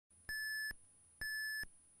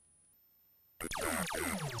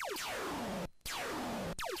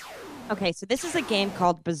Okay, so this is a game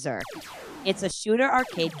called Berzerk. It's a shooter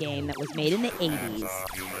arcade game that was made in the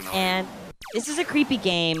 80s. And this is a creepy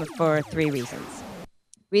game for 3 reasons.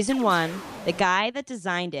 Reason 1, the guy that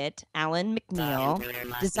designed it, Alan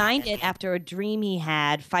McNeil, designed it after a dream he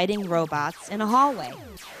had fighting robots in a hallway.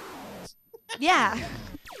 Yeah.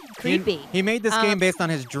 Creepy. He made this game based on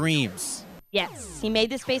his dreams. Yes, he made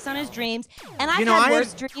this based on his dreams. And I've had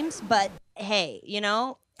worse dreams, but hey,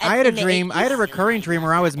 I had a dream. I had a recurring dream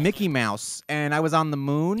where I was Mickey Mouse and I was on the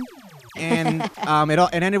moon, and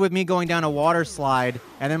it ended with me going down a water slide,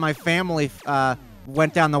 and then my family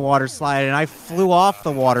went down the water slide, and I flew off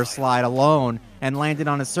the water slide alone and landed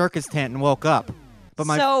on a circus tent and woke up. But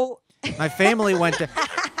my family went to,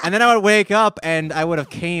 and then I would wake up and I would have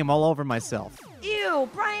came all over myself. Ew,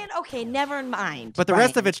 Brian. Okay, never mind. But the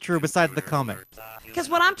rest of it's true besides the coming. Because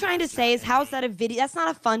what I'm trying to say is, how's that a video? That's not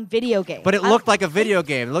a fun video game. But it looked like a video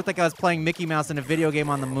game. It looked like I was playing Mickey Mouse in a video game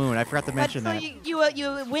on the moon. I forgot to mention that.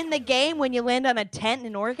 You win the game when you land on a tent in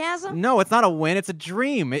an orgasm? No, it's not a win. It's a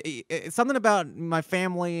dream. It's something about my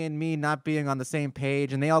family and me not being on the same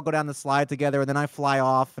page, and they all go down the slide together, and then I fly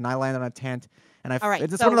off, and I land on a tent. And all right,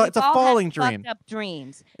 it's so it's a falling dream. Fucked up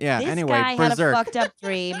dreams. Yeah. This Anyway, guy Berzerk. had a fucked up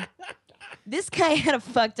dream. This guy had a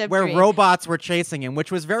fucked up where dream. robots were chasing him,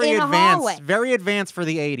 which was very In a advanced. hallway. Very advanced for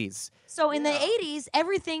the 80s. So in the 80s,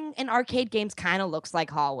 everything in arcade games kind of looks like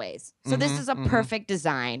hallways. So this is a perfect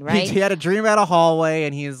design, right? He had a dream about a hallway,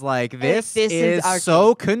 and he's like, "This is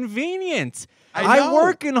so convenient. I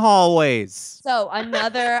work in hallways." So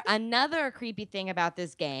another creepy thing about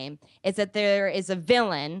this game is that there is a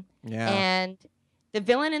villain, and the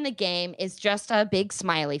villain in the game is just a big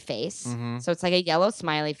smiley face. So it's like a yellow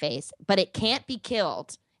smiley face, but it can't be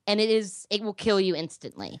killed, and it will kill you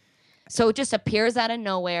instantly. So it just appears out of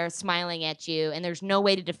nowhere, smiling at you, and there's no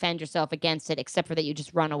way to defend yourself against it except for that you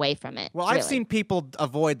just run away from it. Well, I've seen people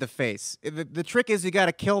avoid the face. The trick is you got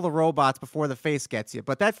to kill the robots before the face gets you.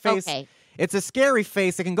 But that face, it's a scary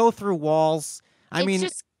face. It can go through walls.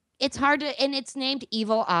 It's hard to, and it's named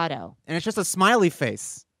Evil Otto. And it's just a smiley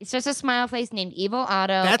face. It's just a smile face named Evil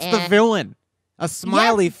Otto. That's the villain. A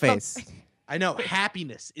smiley face. I know.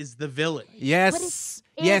 Happiness is the villain. Yes.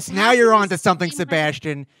 Yes. Now you're on to something,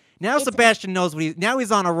 Sebastian. Now Sebastian knows now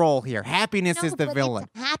he's on a roll here. Happiness is the villain.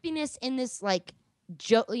 It's happiness in this like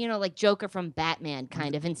Joker from Batman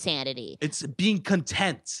kind of insanity. It's being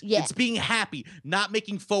content. Yeah. It's being happy, not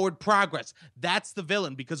making forward progress. That's the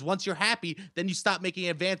villain, because once you're happy, then you stop making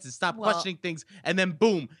advances, stop questioning things, and then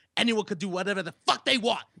boom, anyone could do whatever the fuck they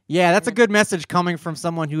want. Yeah, that's a good message coming from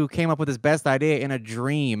someone who came up with his best idea in a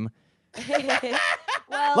dream.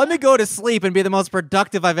 Let me go to sleep and be the most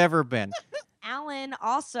productive I've ever been. Alan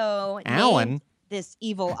also named this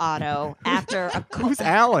Evil Otto after a Who's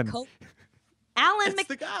Alan? Alan,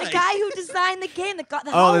 the guy who designed the game, the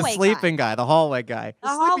hallway the sleeping guy, the hallway guy.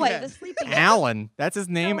 The sleeping guy. Alan, that's his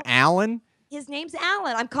name, Alan? His name's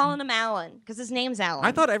Alan. I'm calling him Alan because his name's Alan.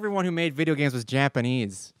 I thought everyone who made video games was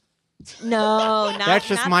Japanese. No, that's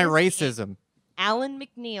just my racism. Alan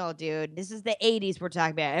McNeil, dude. This is the 80s we're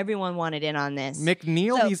talking about. Everyone wanted in on this.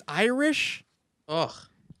 McNeil? He's Irish? Ugh.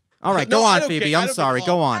 All right, go on, Phoebe. I'm sorry.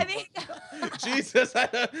 Go on. Jesus,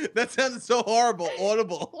 that sounded so horrible.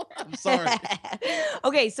 Audible. I'm sorry.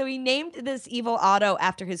 Okay, so he named this Evil Otto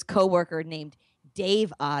after his coworker named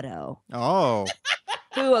Dave Otto. Oh.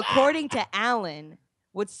 Who, according to Alan,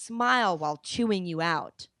 would smile while chewing you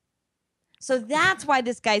out. So that's why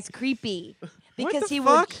this guy's creepy. Because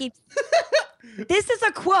would keep... This is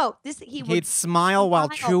a quote. He'd smile while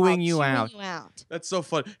chewing you out. That's so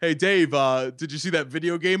fun. Hey, Dave, did you see that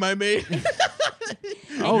video game I made?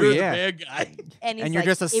 Oh, you're yeah. the bad guy. And you're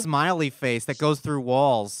just a smiley face that goes through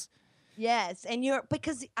walls. Yes, and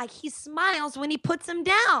because he smiles when he puts them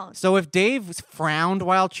down. So if Dave frowned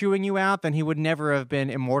while chewing you out, then he would never have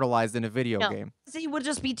been immortalized in a video game. So he would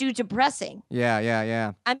just be too depressing.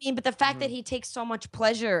 Yeah. I mean, but the fact that he takes so much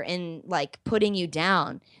pleasure in like putting you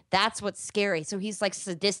down, that's what's scary. So he's like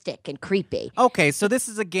sadistic and creepy. Okay, so this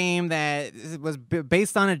is a game that was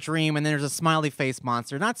based on a dream, and there's a smiley face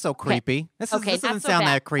monster. Not so creepy. This doesn't sound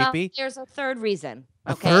that creepy. Well, there's a third reason.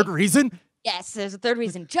 A third reason? Yes, there's a third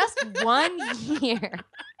reason. Just 1 year,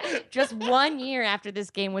 just 1 year after this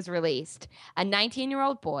game was released, a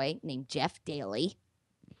 19-year-old boy named Jeff Daly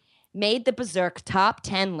made the Berzerk top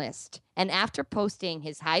 10 list. And after posting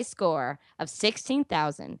his high score of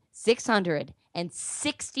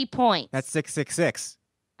 16,660 points. That's 666.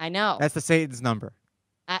 I know. That's the Satan's number.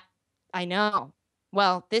 I know.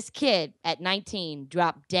 Well, this kid at 19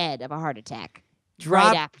 dropped dead of a heart attack.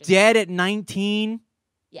 Dropped dead at 19?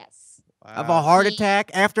 Yes. of a heart He-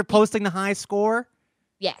 attack after posting the high score?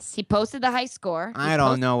 Yes, he posted the high score. I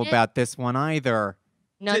don't know about this one either.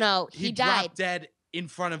 No, He died. dropped dead in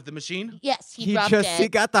front of the machine? Yes, he dropped dead. He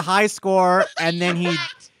got the high score, and then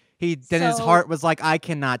then his heart was like, I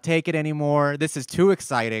cannot take it anymore. This is too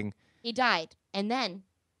exciting. He died. And then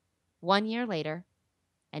 1 year later,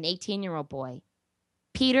 an 18-year-old boy,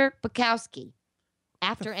 Peter Bukowski,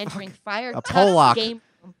 after entering Friar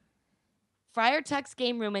Tuck's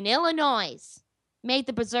game room in Illinois, made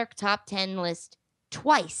the Berzerk top 10 list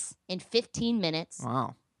twice in 15 minutes.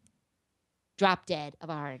 Wow. Dropped dead of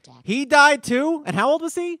a heart attack. He died too? And how old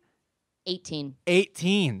was he? 18.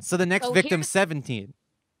 18. So the next victim's 17.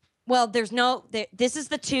 Well, this is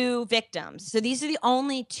the two victims. So these are the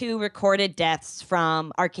only two recorded deaths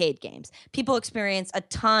from arcade games. People experience a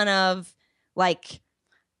ton of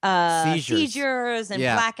seizures and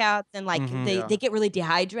blackouts, and they get really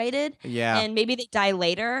dehydrated. Yeah. And maybe they die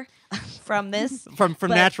later from this. from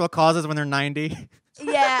natural causes when they're 90.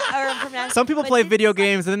 Yeah. Or from natural, Some people play video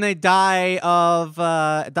games and then they die of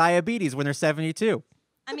diabetes when they're 72.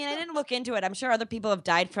 I mean, I didn't look into it. I'm sure other people have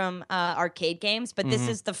died from arcade games, but this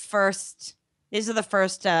is the first. These are the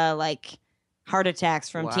first heart attacks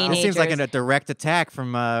from teenagers. This seems like a direct attack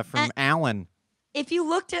from Alan. If you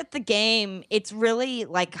looked at the game, it's really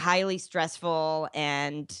highly stressful,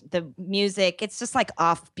 and the music, it's just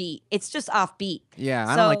offbeat. It's just offbeat. Yeah,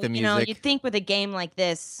 I don't like the music. You'd think with a game like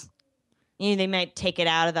this, they might take it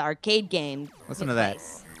out of the arcade game. Listen to that.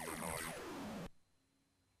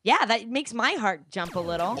 Yeah, that makes my heart jump a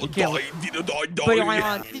little.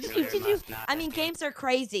 I mean, games are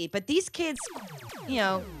crazy, but these kids,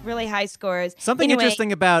 really high scores. Something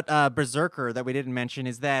interesting about Berzerker that we didn't mention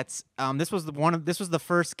is that this was the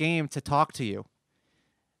first game to talk to you.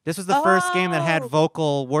 This was the first game that had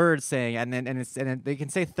vocal words saying, and they can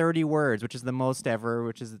say 30 words, which is the most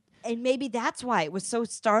ever, And maybe that's why it was so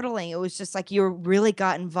startling. It was just you really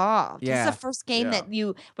got involved. Yeah. This is the first game that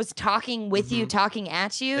you was talking with you, talking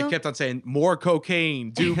at you. They kept on saying, more cocaine,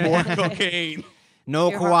 do more cocaine. No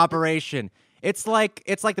cooperation. It's like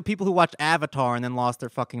the people who watched Avatar and then lost their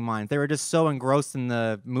fucking minds. They were just so engrossed in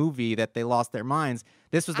the movie that they lost their minds.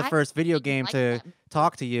 This was the first video game to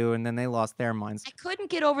talk to you, and then they lost their minds. I couldn't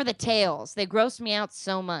get over the tails. They grossed me out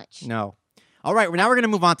so much. No. All right, now we're going to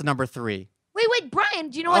move on to number 3. Wait, Brian,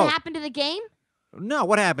 do you know what happened to the game? No,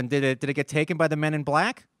 what happened? Did it get taken by the Men in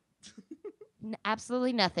Black?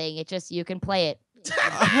 Absolutely nothing. It just, you can play it.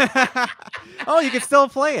 Oh, you can still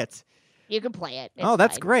play it. You can play it.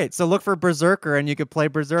 That's great. So look for Berzerker, and you can play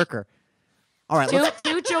Berzerker. All right.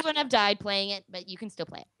 Two children have died playing it, but you can still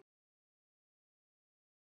play it.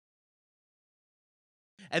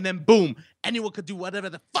 And then boom, anyone could do whatever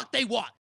the fuck they want.